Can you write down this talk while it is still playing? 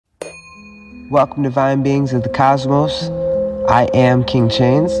Welcome, divine beings of the cosmos. I am King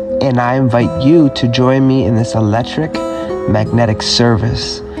Chains, and I invite you to join me in this electric, magnetic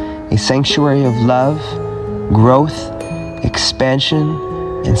service, a sanctuary of love, growth, expansion,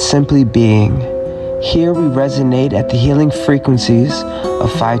 and simply being. Here we resonate at the healing frequencies of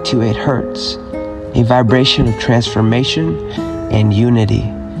 528 Hertz, a vibration of transformation and unity.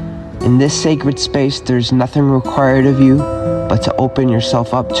 In this sacred space, there's nothing required of you but to open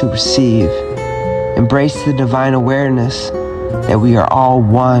yourself up to receive. Embrace the divine awareness that we are all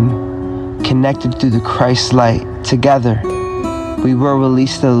one, connected through the Christ light. Together, we will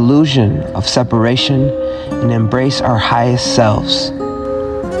release the illusion of separation and embrace our highest selves.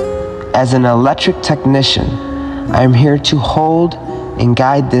 As an electric technician, I am here to hold and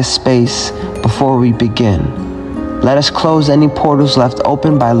guide this space before we begin. Let us close any portals left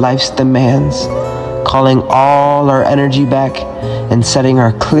open by life's demands, calling all our energy back and setting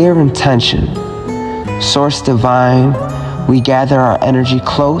our clear intention. Source divine, we gather our energy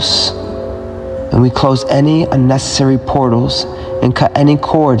close and we close any unnecessary portals and cut any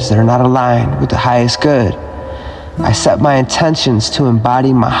cords that are not aligned with the highest good. I set my intentions to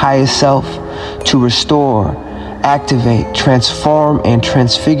embody my highest self, to restore, activate, transform, and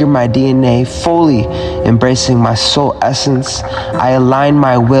transfigure my DNA, fully embracing my soul essence. I align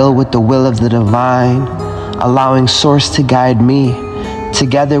my will with the will of the divine, allowing Source to guide me.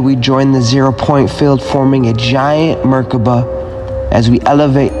 Together we join the 0 point field, forming a giant Merkaba as we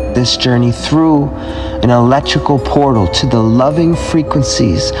elevate this journey through an electrical portal to the loving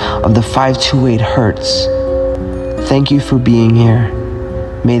frequencies of the 528 Hertz. Thank you for being here.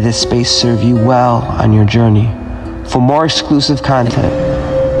 May this space serve you well on your journey. For more exclusive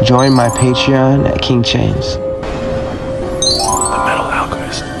content, join my Patreon at King Chains.